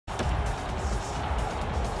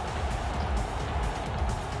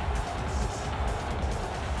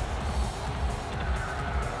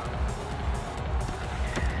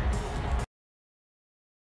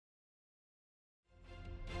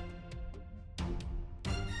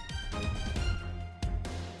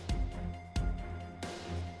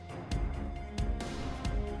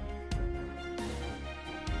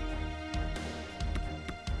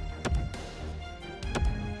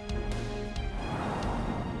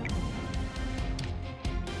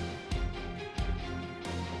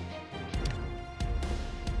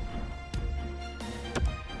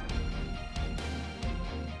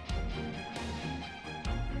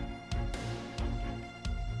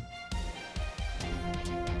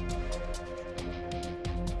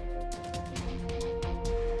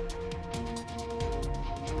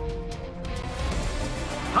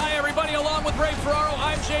with Ray Ferraro,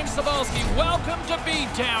 I'm James Cebulski. Welcome to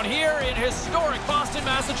B-Town here in historic Boston,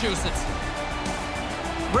 Massachusetts.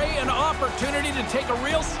 Ray, an opportunity to take a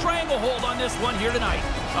real stranglehold on this one here tonight.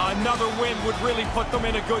 Another win would really put them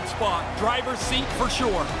in a good spot. Driver's seat for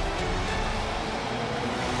sure.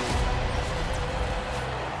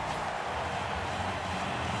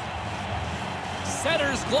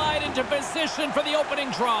 Setters glide into position for the opening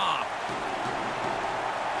draw.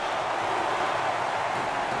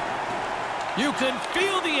 You can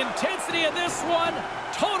feel the intensity of this one.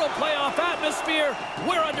 Total playoff atmosphere.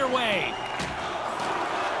 We're underway.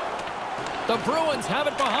 The Bruins have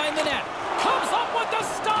it behind the net. Comes up with the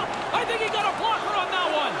stop. I think he got a blocker on that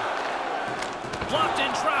one. Blocked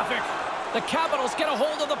in traffic. The Capitals get a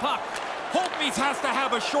hold of the puck. Holtby's has to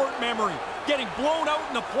have a short memory. Getting blown out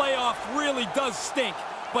in the playoffs really does stink.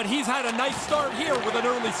 But he's had a nice start here with an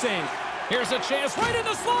early save. Here's a chance right in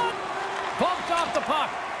the slot. Bumped off the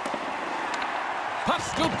puck. Puck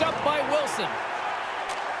scooped up by Wilson.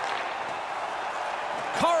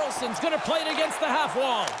 Carlson's going to play it against the half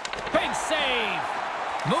wall. Big save.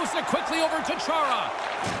 Moves it quickly over to Chara.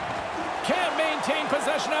 Can't maintain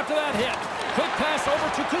possession after that hit. Quick pass over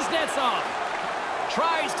to Kuznetsov.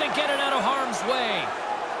 Tries to get it out of harm's way.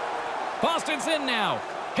 Boston's in now.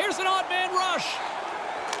 Here's an odd man rush.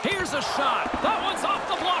 Here's a shot. That one's off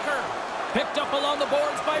the blocker. Picked up along the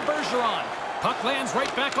boards by Bergeron. Puck lands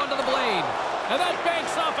right back onto the blade. And that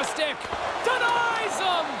banks off a stick. Denies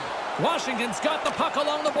him! Washington's got the puck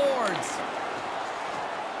along the boards.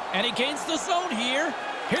 And he gains the zone here.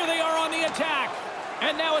 Here they are on the attack.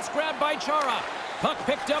 And now it's grabbed by Chara. Puck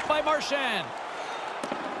picked up by Marchand.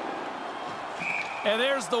 And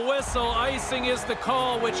there's the whistle. Icing is the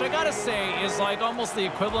call, which I gotta say is like almost the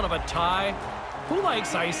equivalent of a tie. Who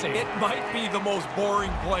likes icing? It might be the most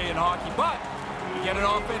boring play in hockey, but you get an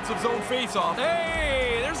offensive zone faceoff.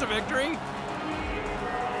 Hey, there's a victory.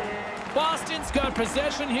 Boston's got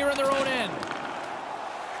possession here in their own end.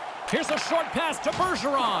 Here's a short pass to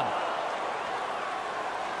Bergeron.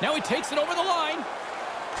 Now he takes it over the line.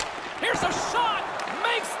 Here's a shot.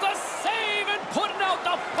 Makes the save and putting out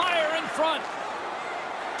the fire in front.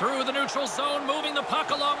 Through the neutral zone, moving the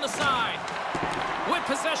puck along the side. With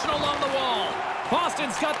possession along the wall.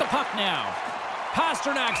 Boston's got the puck now.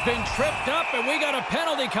 Pasternak's been tripped up, and we got a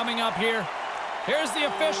penalty coming up here. Here's the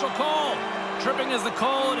official call. Tripping is the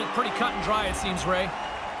call, and it's pretty cut and dry, it seems, Ray.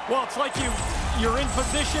 Well, it's like you're in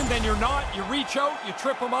position, then you're not. You reach out, you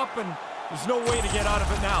trip them up, and there's no way to get out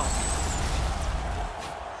of it now.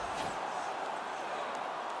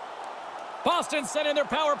 Boston sending their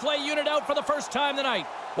power play unit out for the first time tonight.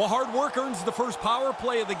 Well, hard work earns the first power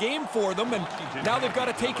play of the game for them, and now they've got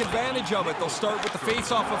to take advantage of it. They'll start with the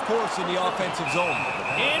face-off, of course, in the offensive zone.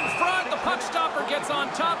 In front, the puck stopper gets on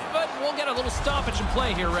top, but we'll get a little stoppage in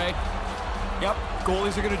play here, Ray. Yep,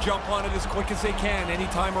 goalies are going to jump on it as quick as they can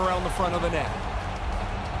anytime around the front of the net.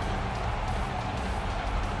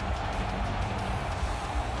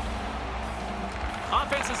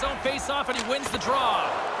 Offensive zone face-off, and he wins the draw.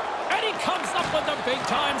 And he comes up with a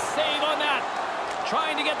big-time save on that.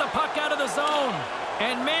 Trying to get the puck out of the zone.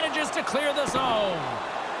 And manages to clear the zone.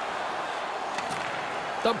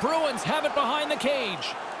 The Bruins have it behind the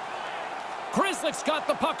cage. Grzelcyk's got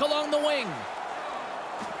the puck along the wing.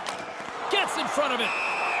 Gets in front of it.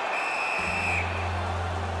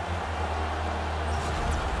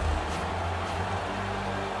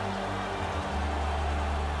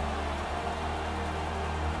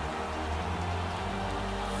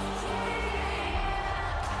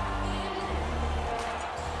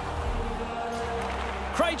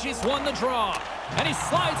 Krejci's won the draw, and he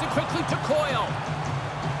slides it quickly to Coyle.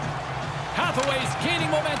 Hathaway's gaining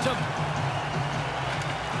momentum.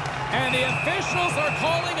 And the officials are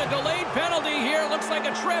calling a delayed penalty here. Looks like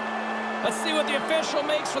a trip. Let's see what the official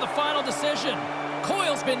makes for the final decision.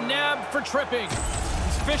 Coyle's been nabbed for tripping.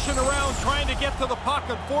 He's fishing around trying to get to the puck.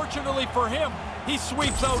 Unfortunately for him, he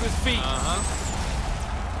sweeps out his feet.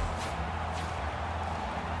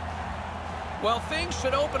 Well, things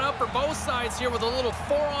should open up for both sides here with a little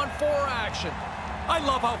 4-on-4 action. I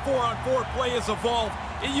love how 4-on-4 play has evolved.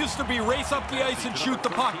 It used to be race up the ice and shoot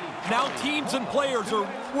the puck. Now teams and players are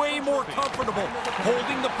way more comfortable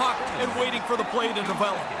holding the puck and waiting for the play to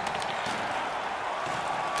develop.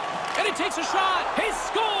 And he takes a shot. He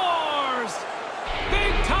scores!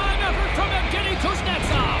 Big-time effort from Evgeny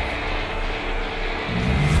Kuznetsov.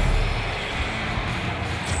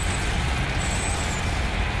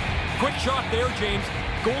 Quick shot there, James.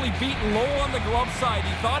 Goalie beaten low on the glove side.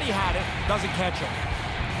 He thought he had it. Doesn't catch it.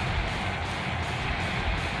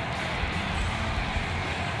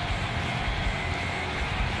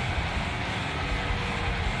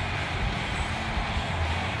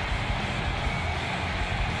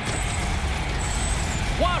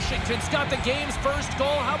 Washington's got the game's first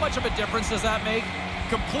goal. How much of a difference does that make?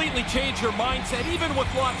 Completely change your mindset, even with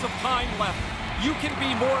lots of time left. You can be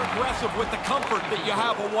more aggressive with the comfort that you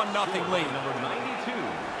have a 1-0 lead.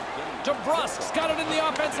 DeBrusk's got it in the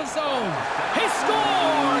offensive zone. He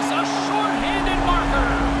scores! A short-handed marker.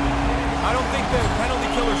 I don't think the penalty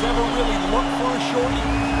killers ever really look for a shorty,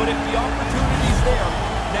 but if the opportunity's there,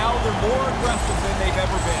 now they're more aggressive than they've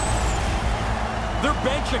ever been. Their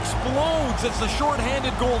bench explodes as the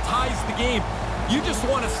short-handed goal ties the game. You just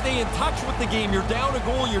want to stay in touch with the game. You're down a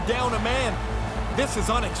goal, you're down a man. This is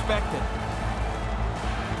unexpected.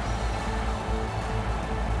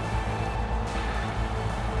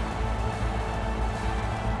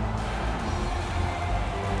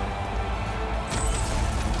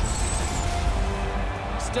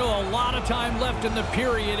 Still a lot of time left in the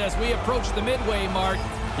period as we approach the midway mark.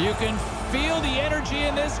 You can feel the energy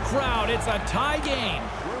in this crowd. It's a tie game.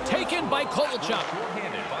 Taken by Kovalchuk.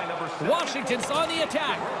 Washington's on the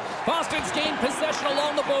attack. Boston's gained possession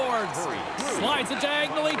along the boards. Slides it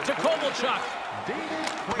diagonally to Kovalchuk.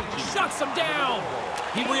 Shuts him down.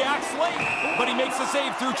 He reacts late, but he makes the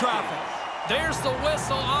save through traffic. There's the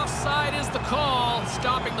whistle. Offside is the call,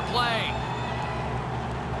 stopping the play.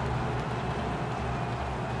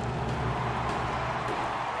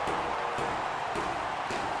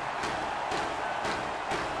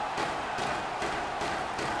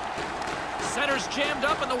 Center's jammed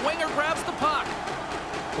up, and the winger grabs the puck.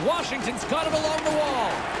 Washington's got it along the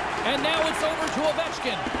wall. And now it's over to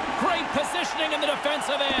Ovechkin. Great positioning in the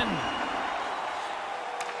defensive end.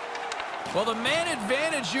 Well, the man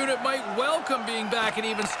advantage unit might welcome being back at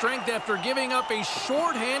even strength after giving up a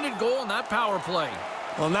short-handed goal in that power play.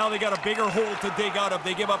 Well, now they got a bigger hole to dig out of.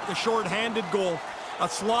 They give up the short-handed goal, a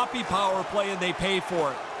sloppy power play, and they pay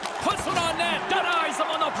for it. Puts it on net, denies him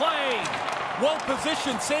on the play.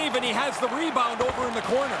 Well-positioned save, and he has the rebound over in the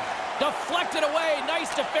corner. Deflected away.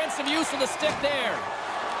 Nice defensive use of the stick there.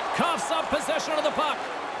 Coughs up possession of the puck.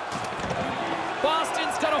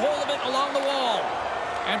 Boston's got a hold of it along the wall.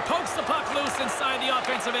 And pokes the puck loose inside the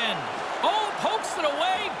offensive end. Oh, pokes it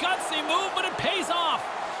away. Gutsy move, but it pays off.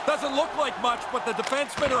 Doesn't look like much, but the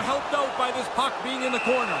defensemen are helped out by this puck being in the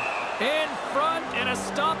corner. In front, and a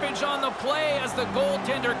stoppage on the play as the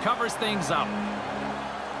goaltender covers things up.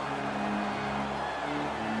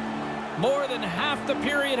 More than half the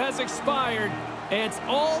period has expired. It's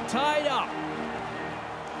all tied up.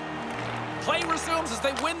 Play resumes as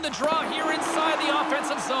they win the draw here inside the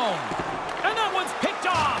offensive zone. And that one's picked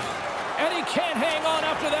off. And he can't hang on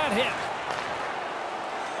after that hit.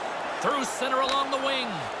 Through center along the wing.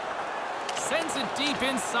 Sends it deep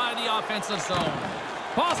inside the offensive zone.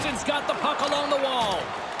 Boston's got the puck along the wall.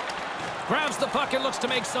 Grabs the puck and looks to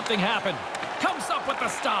make something happen. Comes up with the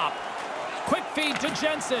stop. Quick feed to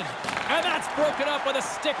Jensen. And that's broken up with a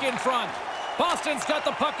stick in front. Boston's got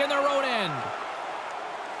the puck in their own end.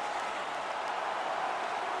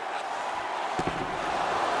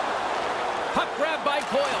 Puck grabbed by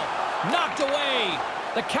Coyle. Knocked away.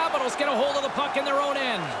 The Capitals get a hold of the puck in their own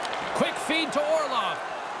end. Quick feed to Orlov.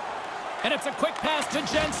 And it's a quick pass to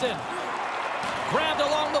Jensen. Grabbed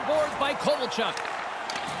along the boards by Kovalchuk.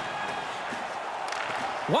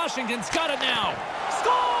 Washington's got it now.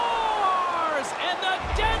 Scores! And the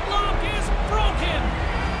deadlock is broken.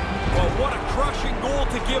 Well, what a crushing goal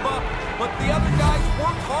to give up. But the other guys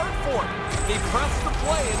worked hard for it. They pressed the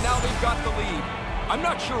play, and now they've got the lead. I'm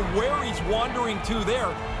not sure where he's wandering to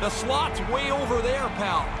there. The slot's way over there,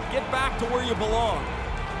 pal. Get back to where you belong.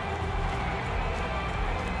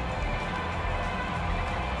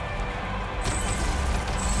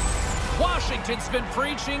 Washington's been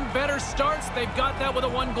preaching better starts. They've got that with a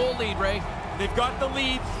one-goal lead, Ray. They've got the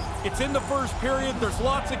lead. It's in the first period. There's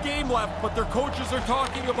lots of game left, but their coaches are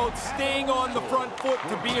talking about staying on the front foot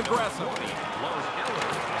to be aggressive.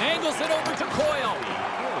 Angles it over to Coyle.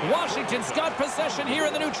 Washington's got possession here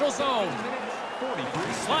in the neutral zone.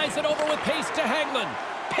 Slides it over with pace to Hagelin.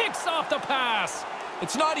 Picks off the pass.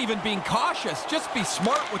 It's not even being cautious. Just be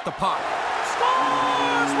smart with the puck.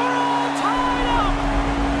 Scores! We're all tied up!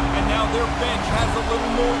 And now their bench has a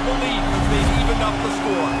little more belief as they've evened up the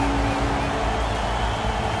score.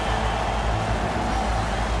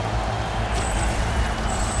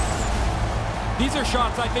 These are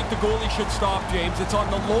shots I think the goalie should stop, James. It's on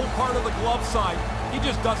the low part of the glove side. He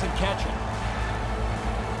just doesn't catch it.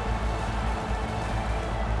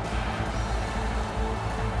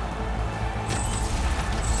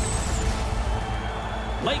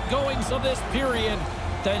 Late goings of this period.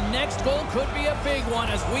 The next goal could be a big one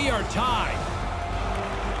as we are tied.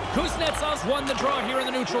 Kuznetsov's won the draw here in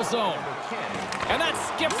the neutral zone. And that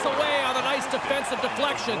skips away on a nice defensive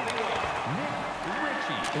deflection.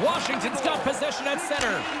 Washington's got possession at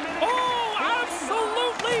center. Oh,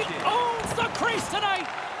 absolutely owns the crease tonight.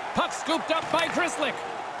 Puck scooped up by Grzelcyk.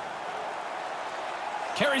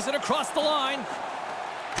 Carries it across the line.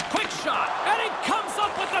 Quick shot, and he comes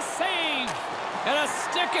up with the save. And a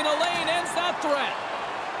stick in the lane ends that threat.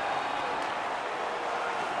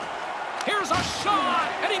 Here's a shot,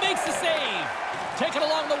 and he makes the save. Taken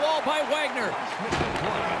along the wall by Wagner.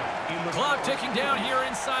 Clock ticking down here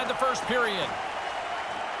inside the first period.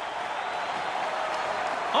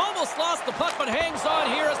 Almost lost the puck, but hangs on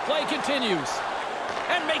here as play continues.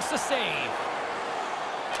 And makes the save.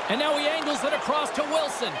 And now he angles it across to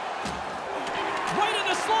Wilson. Right in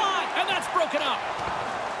the slot, and that's broken up.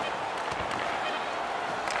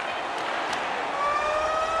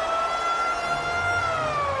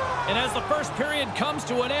 And as the first period comes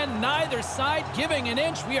to an end, neither side giving an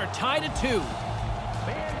inch. We are tied at 2.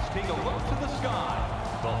 Fans, take a look to the sky.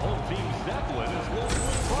 The home team Zeppelin is loaded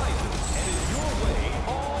with prizes and is your way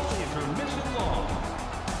all intermission long.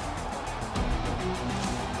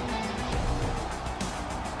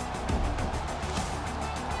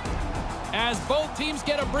 As both teams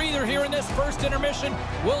get a breather here in this first intermission,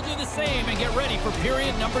 we'll do the same and get ready for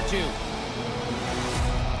period number 2.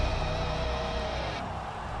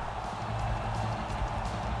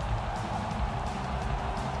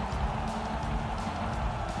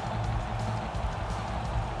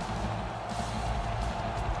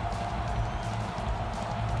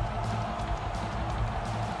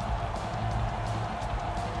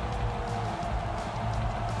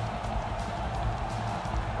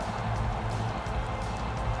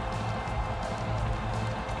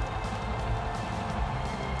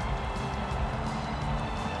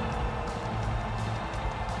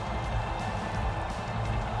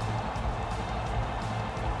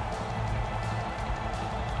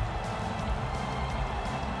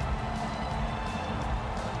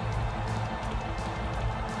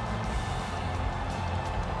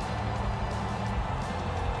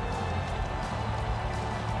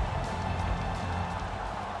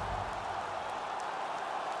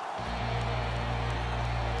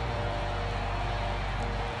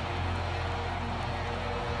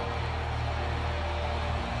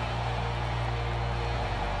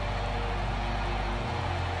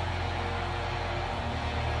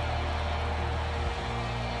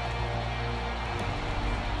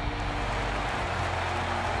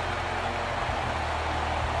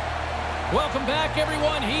 Welcome back,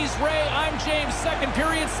 everyone. He's Ray. I'm James. Second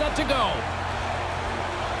period set to go.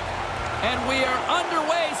 And we are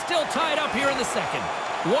underway, still tied up here in the second.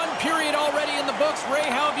 One period already in the books. Ray,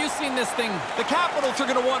 how have you seen this thing? The Capitals are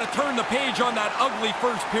going to want to turn the page on that ugly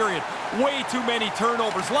first period. Way too many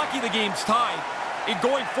turnovers. Lucky the game's tied. In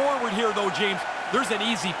going forward here, though, James, there's an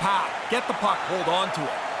easy path. Get the puck, hold on to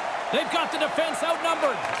it. They've got the defense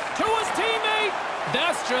outnumbered. To his teammate.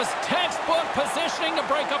 That's just textbook positioning to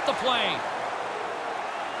break up the play.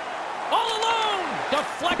 All alone.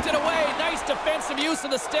 Deflected away. Nice defensive use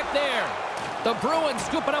of the stick there. The Bruins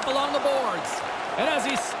scoop it up along the boards. And as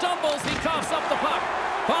he stumbles, he coughs up the puck.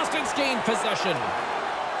 Boston's gained possession.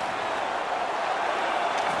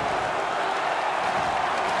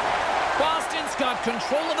 Boston's got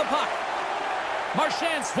control of the puck.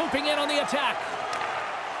 Marchand swooping in on the attack.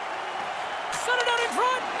 Set it out in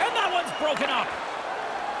front, and that one's broken up.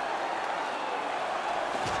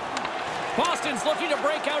 Boston's looking to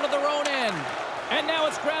break out of their own end. And now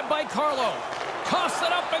it's grabbed by Carlo. Coughs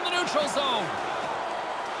it up in the neutral zone.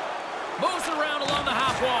 Moves it around along the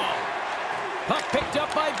half wall. Puck picked up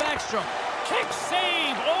by Backstrom. Kick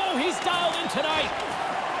save. Oh, he's dialed in tonight.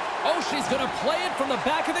 Oh, she's going to play it from the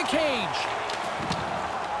back of the cage.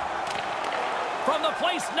 From the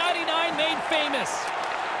place 99 made famous.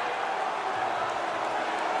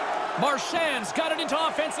 Marchand's got it into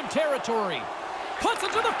offensive territory. Puts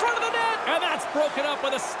it to the front of the net, and that's broken up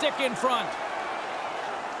with a stick in front.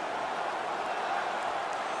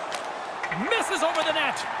 Misses over the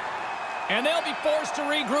net. And they'll be forced to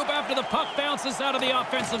regroup after the puck bounces out of the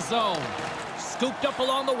offensive zone. Scooped up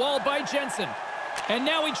along the wall by Jensen. And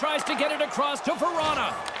now he tries to get it across to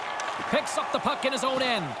Verona. Picks up the puck in his own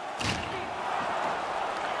end.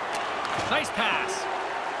 Nice pass.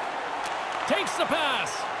 Takes the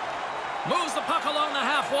pass. Moves the puck along the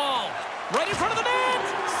half wall. Right in front of the net.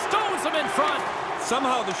 Stones him in front.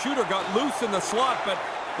 Somehow the shooter got loose in the slot, but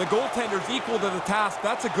the goaltender's equal to the task.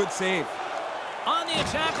 That's a good save. On the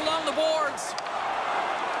attack along the boards.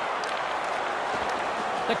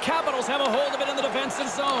 The Capitals have a hold of it in the defensive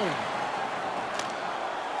zone.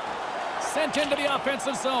 Sent into the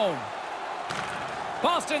offensive zone.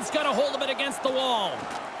 Boston's got a hold of it against the wall.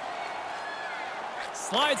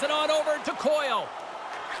 Slides it on over to Coyle.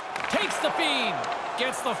 the feed.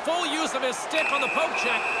 Gets the full use of his stick on the poke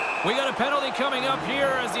check. We got a penalty coming up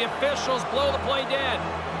here as the officials blow the play dead.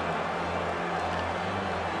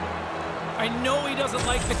 I know he doesn't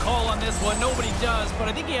like the call on this one. Nobody does, but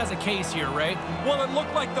I think he has a case here, Ray. Well, it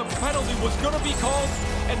looked like the penalty was going to be called,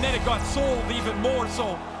 and then it got sold even more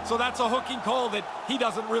so. So that's a hooking call that he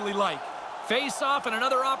doesn't really like. Face off and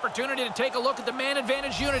another opportunity to take a look at the man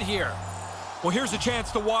advantage unit here. Well, here's a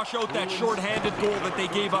chance to wash out that short-handed goal that they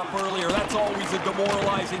gave up earlier. That's always a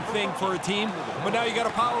demoralizing thing for a team. But now you got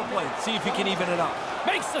a power play. See if you can even it up.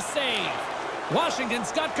 Makes the save.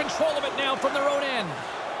 Washington's got control of it now from their own end.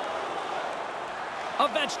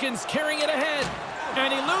 Ovechkin's carrying it ahead.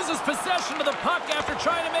 And he loses possession of the puck after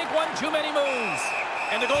trying to make one too many moves.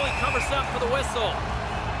 And the goalie covers up for the whistle.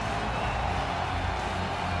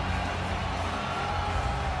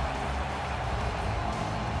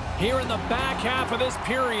 Here in the back half of this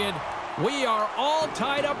period, we are all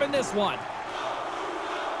tied up in this one.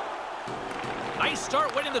 Nice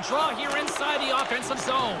start winning the draw here inside the offensive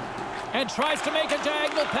zone. And tries to make a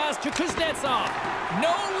diagonal pass to Kuznetsov.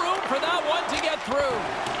 No room for that one to get through.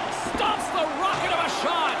 Stops the rocket of a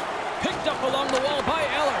shot. Picked up along the wall by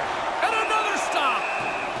Eller. And another stop.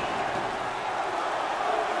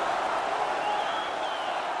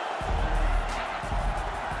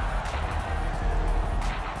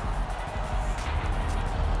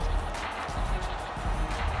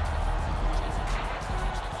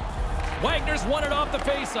 Wagner's won it off the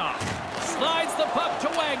faceoff. Slides the puck to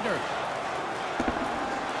Wagner.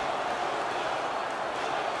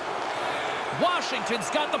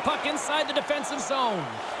 Washington's got the puck inside the defensive zone.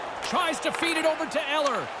 Tries to feed it over to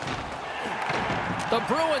Eller. The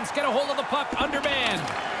Bruins get a hold of the puck undermanned.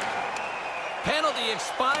 Penalty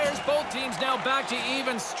expires. Both teams now back to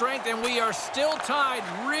even strength, and we are still tied.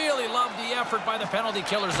 Really love the effort by the penalty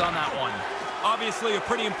killers on that one. Obviously a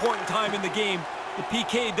pretty important time in the game. The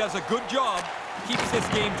PK does a good job. Keeps this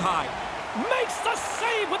game tied. Makes the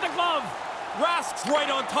save with the glove. Rask's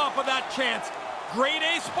right on top of that chance. Grade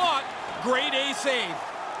A spot, grade A save.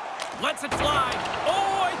 Lets it fly.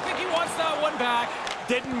 Oh, I think he wants that one back.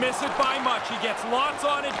 Didn't miss it by much. He gets lots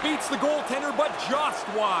on it, beats the goaltender, but just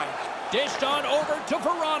wide. Dished on over to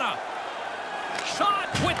Verana.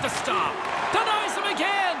 Shot with the stop. Denies him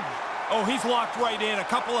again. Oh, he's locked right in. A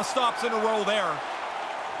couple of stops in a row there.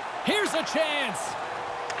 Here's a chance.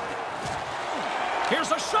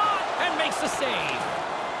 Here's a shot and makes the save.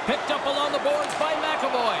 Picked up along the boards by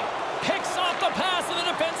McAvoy. Picks off the pass in the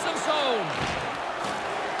defensive zone.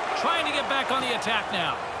 Trying to get back on the attack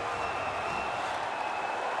now.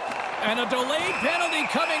 And a delayed penalty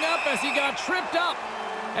coming up as he got tripped up.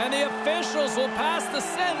 And the officials will pass the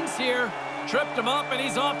sentence here. Tripped him up and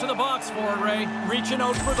he's off to the box for it, Ray. Reaching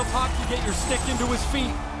out for the puck, you get your stick into his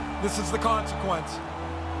feet. This is the consequence.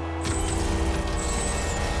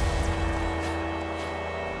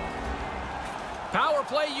 Power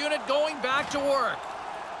play unit going back to work.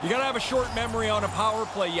 You got to have a short memory on a power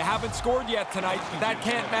play. You haven't scored yet tonight. That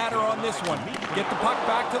can't matter on this one. Get the puck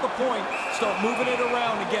back to the point, start moving it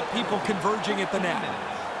around, and get people converging at the net.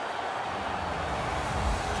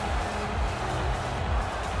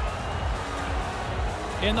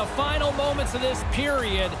 In the final moments of this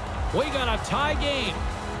period, we got a tie game.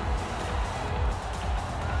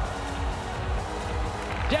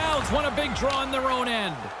 Downs won a big draw on their own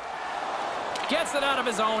end. Gets it out of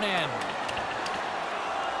his own end.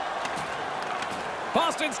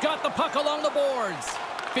 Boston's got the puck along the boards.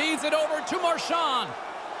 Feeds it over to Marchand.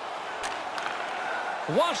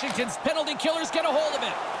 Washington's penalty killers get a hold of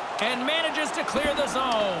it and manages to clear the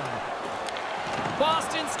zone.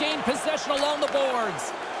 Boston's gained possession along the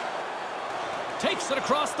boards. Takes it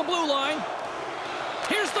across the blue line.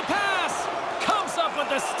 Here's the pass. Comes up with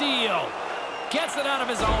the steal. Gets it out of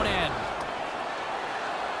his own end.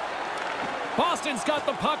 Boston's got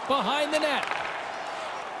the puck behind the net.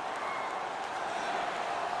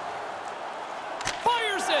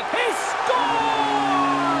 Fires it. He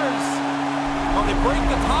scores! Well, they break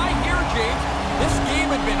the tie here, James. This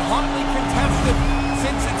game had been hotly contested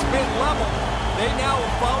since it's been level. They now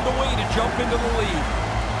have found a way to jump into the lead.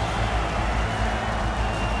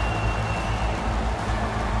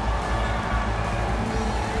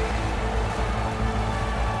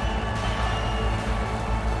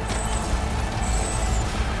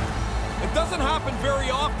 Doesn't happen very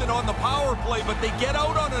often on the power play, but they get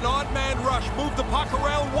out on an odd man rush, move the puck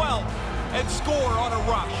around well, and score on a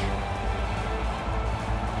rush.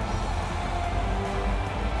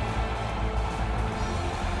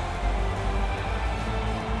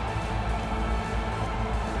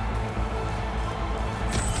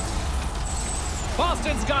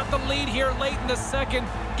 Boston's got the lead here late in the second.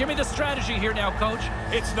 Give me the strategy here now, Coach.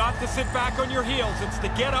 It's not to sit back on your heels. It's to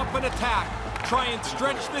get up and attack. Try and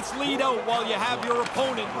stretch this lead out while you have your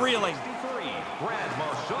opponent reeling.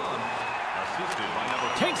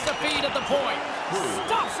 Takes the feed at the point.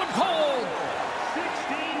 Stops him cold.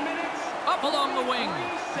 16 minutes. Up along the wing.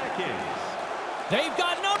 Seconds. They've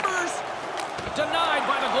got numbers. Denied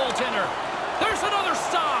by the goaltender. There's another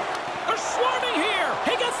stop. They're swarming here.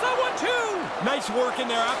 He gets that one too. Nice work in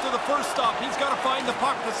there. After the first stop, he's got to find the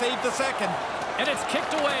puck to save the second. And it's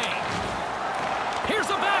kicked away. Here's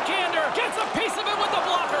a backhander. Gets a piece of it with the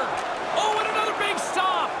blocker. Oh, and another big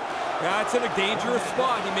stop. That's in a dangerous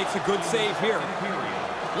spot. He makes a good save here.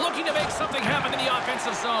 Looking to make something happen in the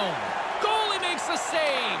offensive zone. Goalie makes the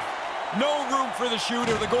save. No room for the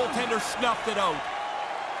shooter. The goaltender snuffed it out.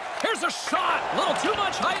 Here's a shot. A little too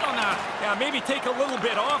much height on that. Yeah, maybe take a little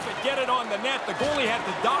bit off and get it on the net. The goalie had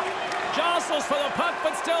to dive. Jostles for the puck,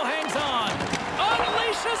 but still hangs on.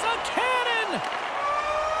 Unleashes a cannon.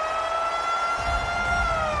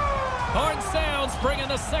 Horn sounds, bringing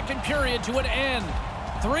the second period to an end.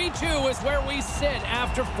 3-2 is where we sit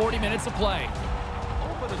after 40 minutes of play.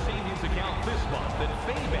 Open a savings account this month at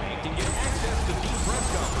Faybank and get access to team press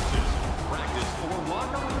conferences, practice or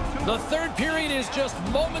locker room. The third period is just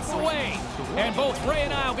moments away, and both Ray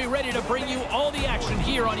and I will be ready to bring you all the action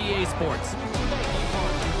here on EA Sports.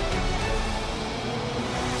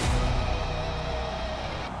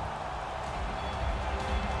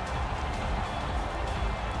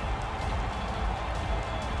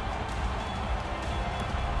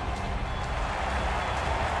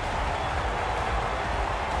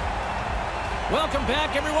 Welcome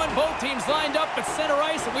back, everyone. Both teams lined up at center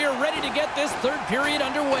ice, and we are ready to get this third period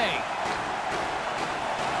underway.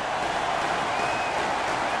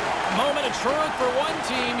 Moment of truth for one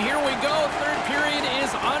team. Here we go. Third period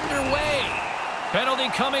is underway. Penalty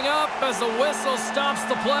coming up as the whistle stops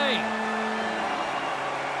the play.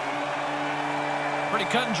 Pretty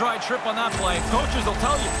cut and dry trip on that play. Coaches will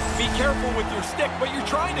tell you, be careful with your stick, but you're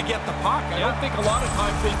trying to get the puck. I don't think a lot of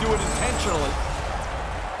times they do it intentionally.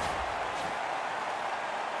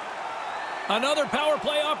 Another power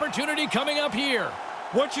play opportunity coming up here.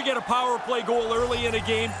 Once you get a power play goal early in a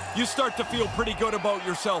game, you start to feel pretty good about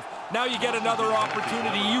yourself. Now you get another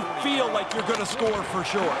opportunity. You feel like you're going to score for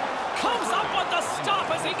sure. Comes up with the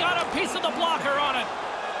stop as he got a piece of the blocker on it.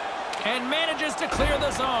 And manages to clear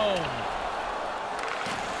the zone.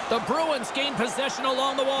 The Bruins gain possession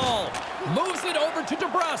along the wall. Moves it over to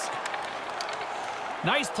DeBrusque.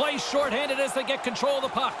 Nice play shorthanded as they get control of the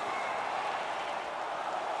puck.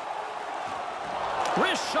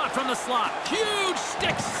 Wrist shot from the slot. Huge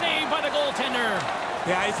stick save by the goaltender.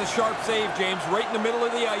 Yeah, it's a sharp save, James. Right in the middle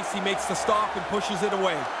of the ice, he makes the stop and pushes it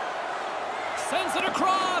away. Sends it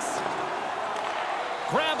across.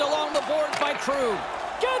 Grabbed along the boards by Crew.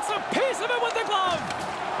 Gets a piece of it with the glove.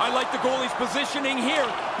 I like the goalie's positioning here.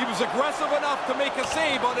 He was aggressive enough to make a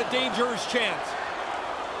save on a dangerous chance.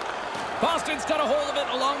 Boston's got a hold of it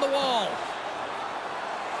along the wall.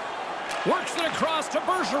 Works it across to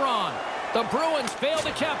Bergeron. The Bruins fail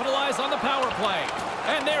to capitalize on the power play.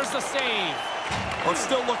 And there's the save. Well, it's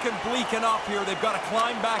still looking bleak enough here. They've got to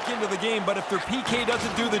climb back into the game, but if their PK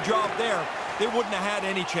doesn't do the job there, they wouldn't have had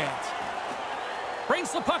any chance.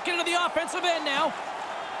 Brings the puck into the offensive end now.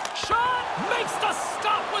 Shot! Makes the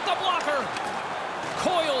stop with the blocker.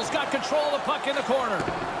 Coyle's got control of the puck in the corner.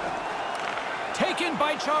 Taken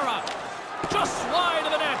by Chara. Just wide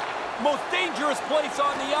of the net. Most dangerous place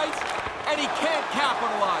on the ice, and he can't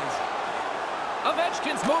capitalize.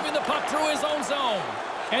 Ovechkin's moving the puck through his own zone.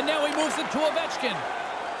 And now he moves it to Ovechkin.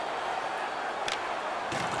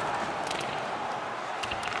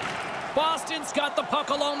 Boston's got the puck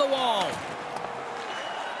along the wall.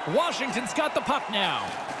 Washington's got the puck now.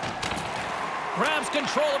 Grabs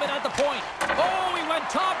control of it at the point. Oh, he went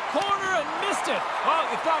top corner and missed it. Well,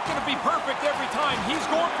 it's not going to be perfect every time. He's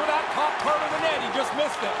going for that top part of the net. He just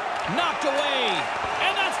missed it. Knocked away.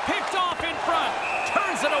 And that's picked off in front.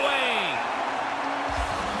 Turns it away.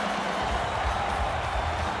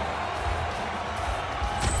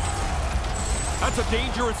 That's a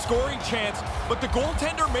dangerous scoring chance, but the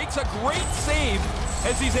goaltender makes a great save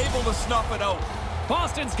as he's able to snuff it out.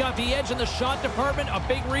 Boston's got the edge in the shot department, a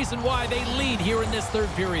big reason why they lead here in this third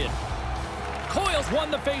period. Coyle's won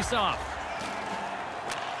the faceoff.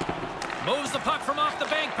 Moves the puck from off the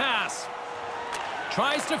bank pass.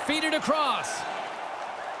 Tries to feed it across.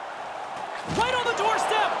 Right on the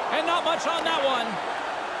doorstep, and not much on that one.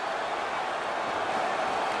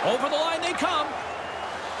 Over the line they come.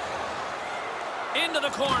 Into the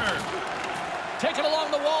corner. Taken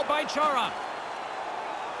along the wall by Chara.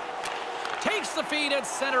 Takes the feed at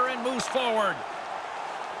center and moves forward.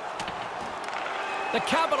 The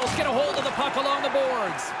Capitals get a hold of the puck along the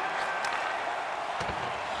boards.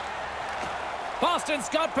 Boston's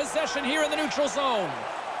got possession here in the neutral zone.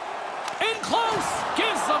 In close,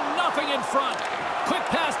 gives them nothing in front. Quick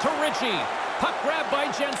pass to Ritchie. Puck grabbed by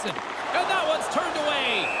Jensen. And that one's turned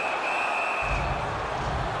away.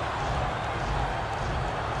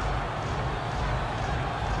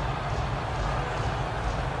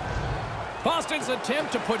 Boston's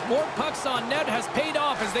attempt to put more pucks on net has paid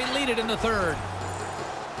off as they lead it in the third.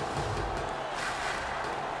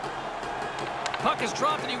 Puck is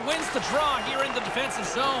dropped and he wins the draw here in the defensive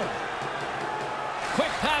zone. Quick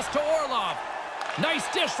pass to Orlov.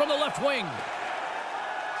 Nice dish from the left wing.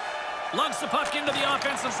 Lugs the puck into the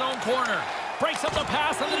offensive zone corner. Breaks up the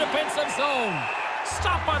pass in the defensive zone.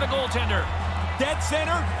 Stopped by the goaltender. Dead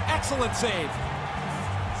center, excellent save.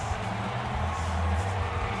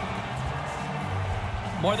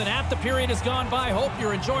 More than half the period has gone by. Hope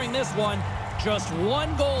you're enjoying this one. Just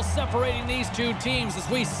one goal separating these two teams as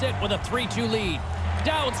we sit with a 3-2 lead.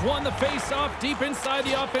 Dowds won the face-off deep inside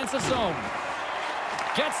the offensive zone.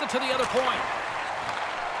 Gets it to the other point.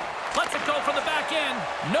 Lets it go from the back end.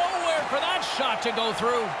 Nowhere for that shot to go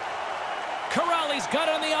through. Corrali's got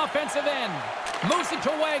it on the offensive end. Moves it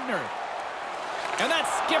to Wagner. And that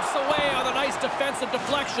skips away on a nice defensive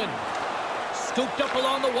deflection. Scooped up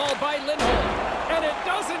along the wall by Lindholm. And it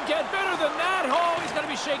doesn't get better than that. Oh, he's going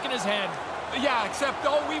to be shaking his head. Yeah, except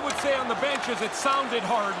all we would say on the bench is it sounded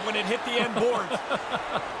hard when it hit the end boards.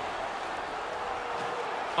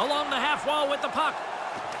 Along the half wall with the puck.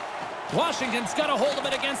 Washington's got a hold of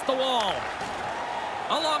it against the wall.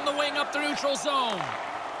 Along the wing up the neutral zone.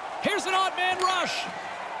 Here's an odd man rush.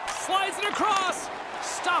 Slides it across.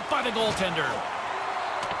 Stopped by the goaltender.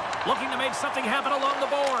 Looking to make something happen along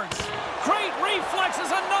the boards. Great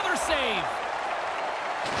reflexes, another save.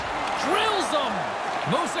 Drills them.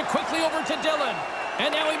 Moves it quickly over to Dillon.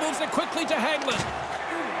 And now he moves it quickly to Hagelin.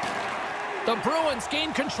 The Bruins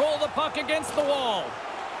gain control of the puck against the wall.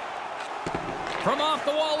 From off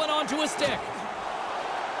the wall and onto a stick.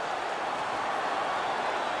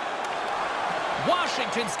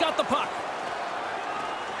 Washington's got the puck.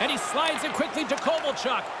 And he slides it quickly to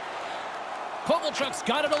Kovalchuk. Kovalchuk's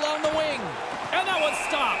got it along the wing. And that one's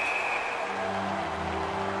stopped.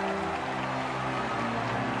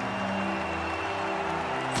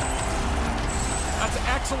 That's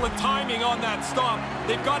excellent timing on that stop.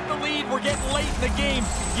 They've got the lead. We're getting late in the game.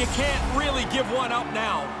 You can't really give one up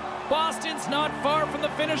now. Boston's not far from the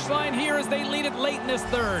finish line here as they lead it late in this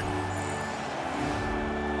third.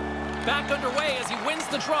 Back underway as he wins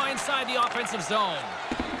the draw inside the offensive zone.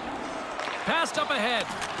 Passed up ahead.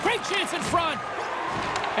 Great chance in front.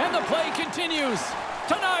 And the play continues.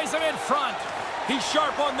 Denies him in front. He's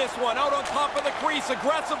sharp on this one. Out on top of the crease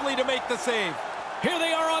aggressively to make the save. Here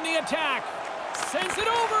they are on the attack. Sends it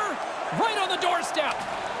over. Right on the doorstep.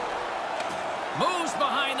 Moves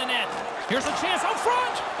behind the net. Here's a chance out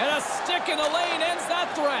front. And a stick in the lane ends that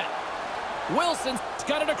threat. Wilson's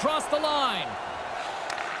got it across the line.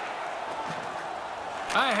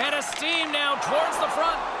 Ahead of steam now towards the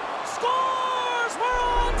front. Scores! We're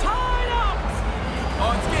all tied up!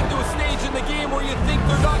 Oh, it's getting to a stage in the game where you think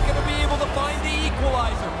they're not going to be able to find the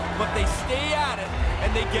equalizer. But they stay at it,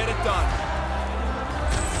 and they get it done.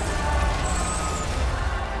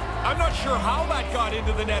 I'm not sure how that got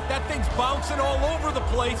into the net. That thing's bouncing all over the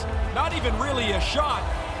place. Not even really a shot,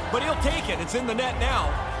 but he'll take it. It's in the net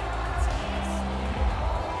now.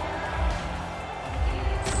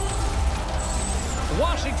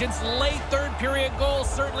 Washington's late third period goal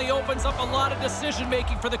certainly opens up a lot of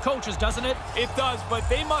decision-making for the coaches, doesn't it? It does, but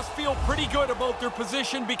they must feel pretty good about their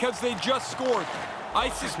position because they just scored. I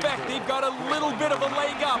suspect they've got a little bit of a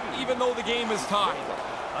leg up, even though the game is tied.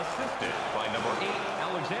 Assisted by number 8,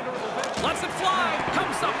 Alexander Ovechkin. Lets it fly.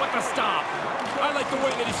 Comes up with the stop. I like the way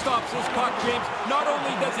that he stops this puck, James. Not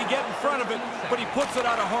only does he get in front of it, but he puts it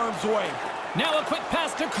out of harm's way. Now a quick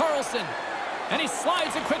pass to Carlson. And he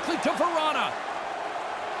slides it quickly to Verana.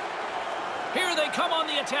 Here they come on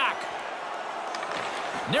the attack.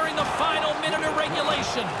 Nearing the final minute of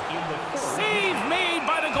regulation. Save made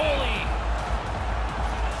by the goalie.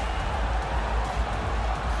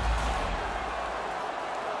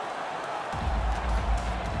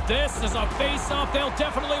 This is a face-off they'll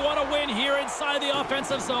definitely want to win here inside the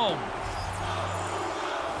offensive zone.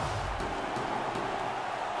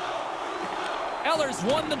 Ehlers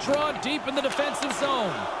won the draw deep in the defensive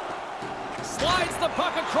zone. Slides the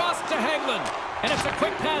puck across to Hagelin. And it's a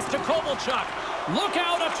quick pass to Kovalchuk. Look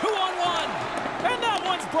out, a 2-on-1. And that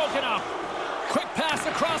one's broken up. Quick pass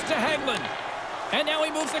across to Hagelin. And now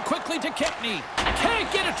he moves it quickly to Kempny.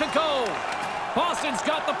 Can't get it to go. Boston's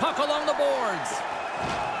got the puck along the boards.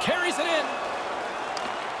 Carries it in.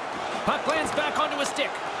 Puck lands back onto a stick.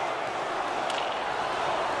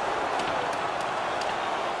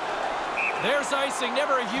 There's icing.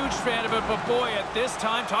 Never a huge fan of it, but boy, at this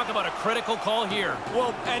time, talk about a critical call here.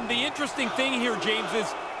 Well, and the interesting thing here, James,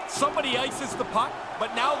 is somebody ices the puck,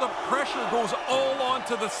 but now the pressure goes all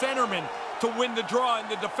onto the centerman to win the draw in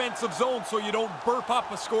the defensive zone so you don't burp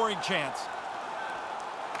up a scoring chance.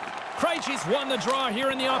 Krejci's won the draw here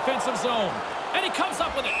in the offensive zone, and he comes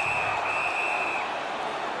up with it.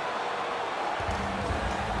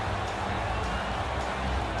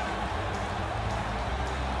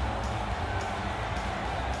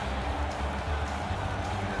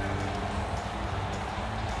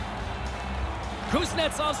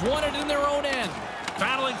 Kuznetsov's won it in their own end.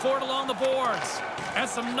 Battling for it along the boards. And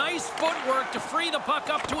some nice footwork to free the puck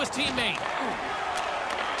up to his teammate.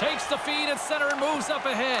 Takes the feed at center and moves up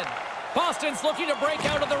ahead. Boston's looking to break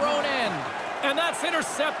out of their own end. And that's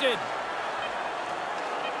intercepted.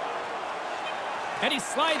 And he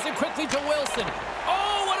slides it quickly to Wilson.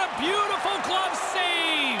 Oh, what a beautiful glove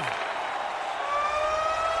save!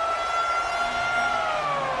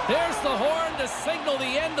 There's the horn to signal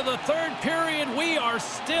the end of the third period. We are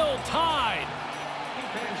still tied.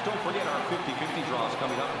 Hey fans, don't forget our 50-50 draws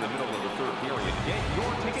coming up in the middle of the third period. Get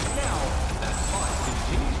your tickets now. That pot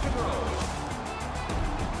continues to grow.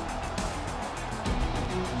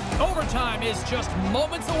 Overtime is just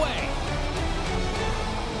moments away.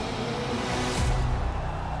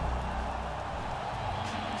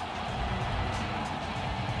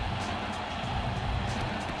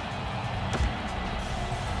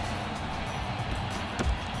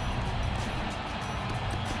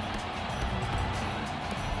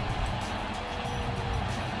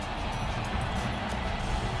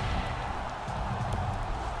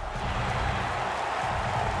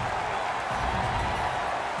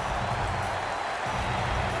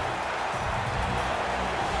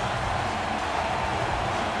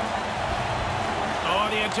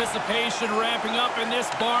 Anticipation ramping up in this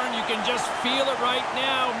barn. You can just feel it right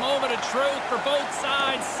now. Moment of truth for both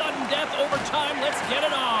sides. Sudden death, overtime. Let's get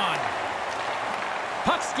it on.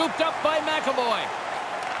 Puck scooped up by McAvoy.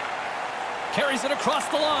 Carries it across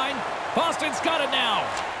the line. Boston's got it now.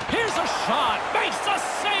 Here's a shot. Makes a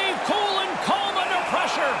save. Cool and calm under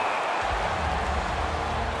pressure.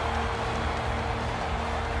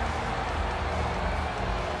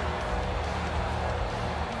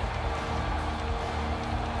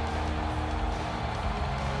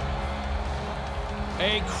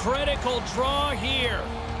 A critical draw here.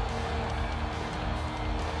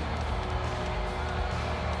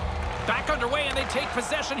 Back underway, and they take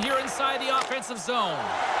possession here inside the offensive zone.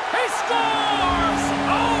 He scores!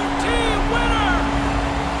 OT winner!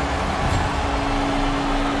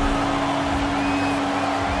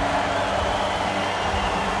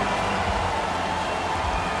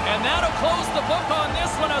 And that'll close the book on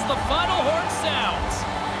this one as the final horn sounds.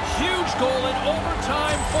 Huge goal in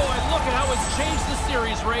overtime. Boy, look at how it's changed the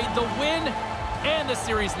series, Ray. The win and the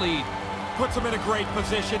series lead. Puts them in a great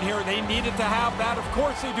position here. They needed to have that. Of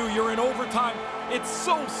course they do. You're in overtime. It's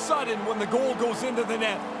so sudden when the goal goes into the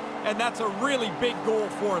net. And that's a really big goal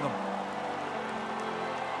for them.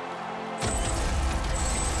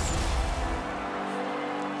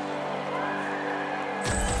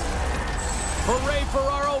 For Ray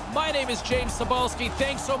Ferraro, my name is James Cybulski.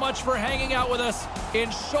 Thanks so much for hanging out with us. In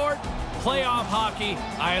short, playoff hockey,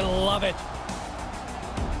 I love it.